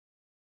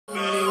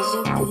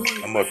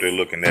I'm up there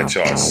looking at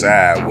y'all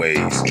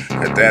sideways,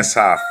 cause that's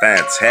how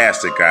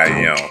fantastic I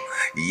am.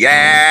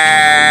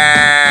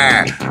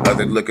 Yeah!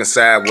 Other looking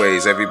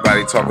sideways,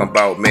 everybody talking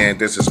about, man,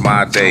 this is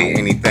my day.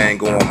 Anything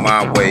going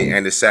my way,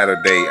 and it's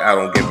Saturday. I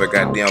don't give a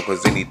goddamn,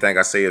 cause anything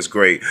I say is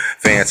great.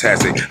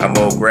 Fantastic, I'm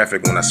more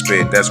graphic when I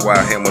spit. That's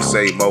why him will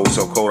say, Mo,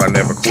 so cold I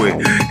never quit.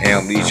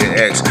 Amnesia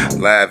X,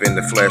 live in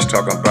the flesh,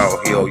 talking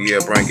about, hell yeah,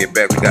 bring it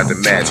back, we got the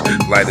match.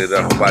 Light it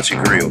up, hibachi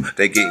grill,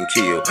 they getting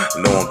killed.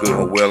 Knowing good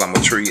and well, I'm a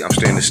tree, I'm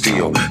standing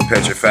still.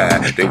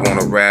 Petrified, they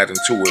wanna ride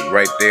into it.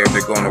 Right there,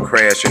 they're gonna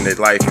crash and their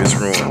life is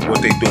ruined.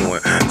 What they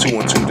doing? 2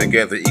 and 2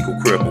 together equal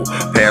cripple.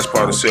 Past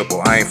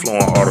participle, I ain't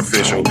flowing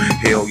artificial.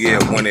 Hell yeah,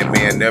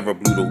 Winninman never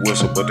blew the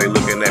whistle, but they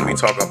looking at me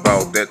talking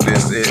about that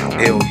this it.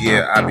 Hell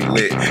yeah, I be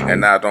lit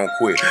and I don't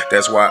quit.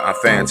 That's why I'm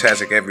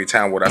fantastic every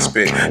time what I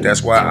spit.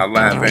 That's why I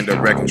live and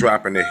direct and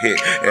dropping the hit.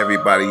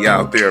 Everybody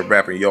out there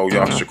rapping, yo,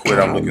 y'all should quit.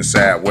 I'm looking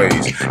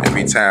sideways.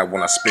 Every time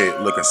when I spit,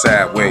 looking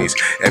sideways.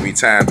 Every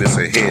time this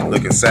a hit,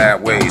 looking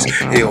sideways.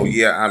 Hell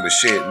yeah, I'm the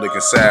shit,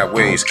 looking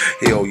sideways.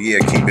 Hell yeah,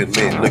 keep it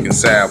lit, looking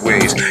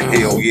sideways.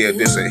 Hell yeah,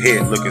 this a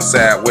hit, looking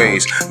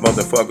sideways.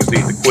 Motherfuckers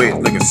need to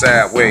quit, looking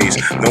sideways.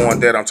 Knowing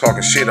that I'm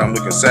talking shit, I'm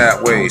looking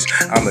sideways.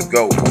 I'm the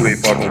GOAT, who they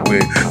fucking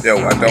with? Yo,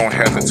 I don't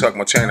have to tuck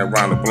my chain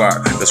around the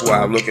block. That's why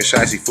I look at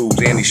shicey fools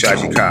and these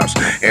shicey cops.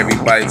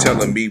 Everybody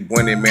telling me,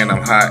 winning, man,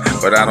 I'm hot.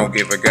 But I don't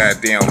give a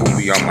goddamn who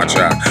be on my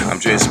chop. I'm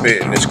just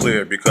spitting this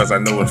clear because I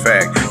know the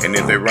fact. And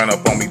if they run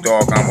up on me,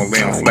 dog, I'ma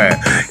lay them flat.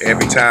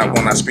 Every time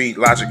when I speak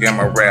logic in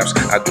my raps,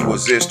 I do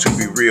exist to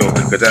be real.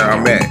 Cause that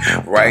I'm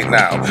at right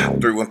now.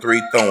 3 and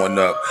 3 throwing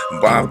up.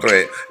 Bomb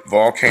threat,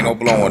 volcano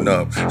blowing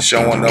up.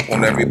 Showing up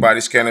on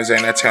everybody's scanners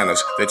and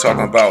antennas. They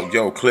talking about,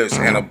 yo, clips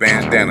and a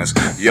bandanas.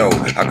 Yo,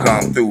 I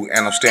come through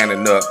and I'm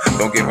standing up.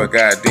 Don't give a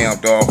goddamn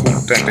dog who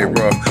think they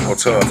rough or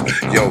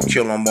tough. Yo,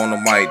 kill them on the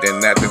mic.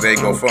 Then after they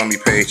go from me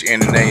page, in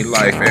their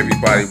life,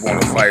 everybody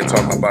wanna fight.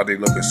 Talking about they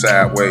looking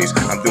sideways.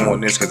 I'm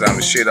doing this cause I'm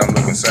the shit, I'm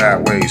looking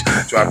sideways.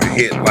 Drop a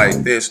hit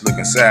like this,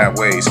 looking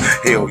sideways.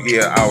 Hell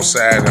yeah,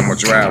 outside in my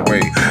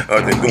driveway.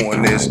 They're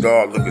doing this,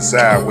 dog, looking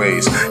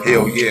sideways.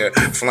 Hell yeah,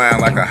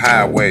 flying like a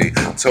highway.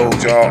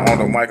 Told y'all on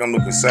the mic I'm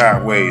looking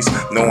sideways.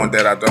 Knowing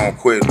that I don't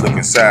quit,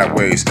 looking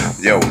sideways.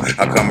 Yo,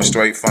 I'm coming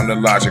straight from the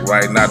logic.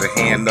 Right now the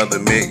hand of the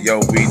mid, yo,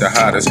 we the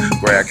hottest.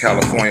 Grab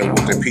California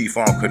with the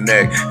P-Funk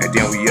Connect. And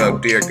then we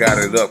up there, got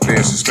it up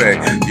there,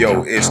 suspect.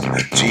 Yo, it's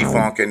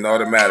G-Funk and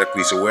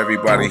automatically. So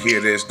everybody hear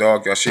this,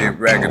 dog, y'all shit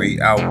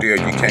raggedy out there,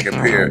 you can't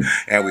compare.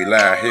 And we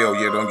lie, hell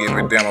yeah, don't give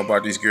a damn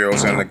about these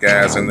girls and the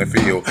guys in the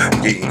field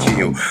getting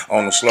killed.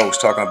 On the slopes,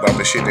 talking about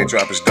the shit they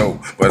drop is dope.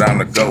 But I'm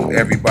the GOAT,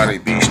 everybody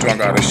be strung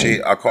out of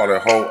shit. I call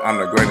it hope, I'm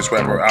the greatest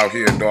rapper out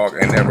here, dog,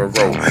 and never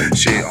wrote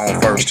shit on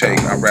first take.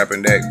 I'm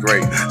rapping that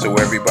great. So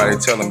everybody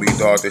telling me,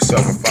 dog, they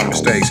suffering from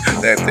mistakes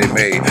that they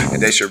made.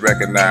 And they should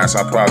recognize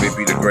I'll probably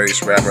be the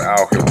greatest rapper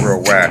out here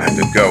worldwide,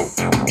 the GOAT.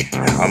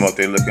 I'm up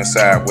there looking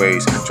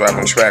sideways,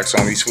 dropping tracks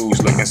on these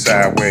fools looking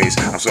sideways.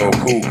 I'm so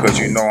cool cause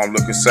you know I'm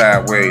looking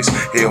sideways.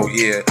 Hell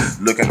yeah,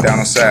 looking down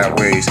on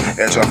sideways.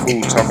 At y'all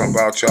fools talking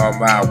about y'all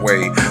my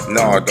way.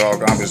 Nah,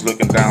 dog, I'm just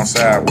looking down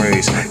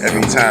sideways.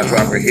 Every time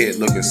drop a hit,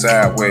 looking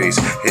sideways.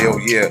 Hell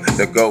yeah,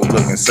 the GOAT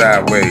looking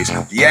sideways.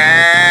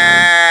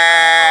 Yeah!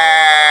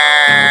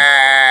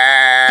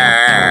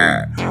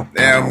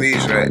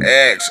 Amnesia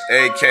X,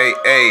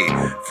 aka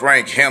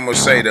Frank Hammer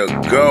say the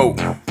GOAT.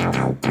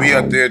 We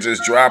up there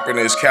just dropping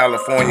this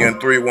California and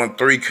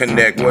 313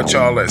 Connect. What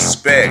y'all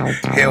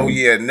expect? Hell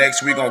yeah,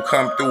 next we gonna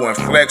come through and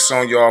flex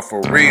on y'all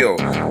for real.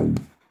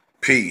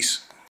 Peace.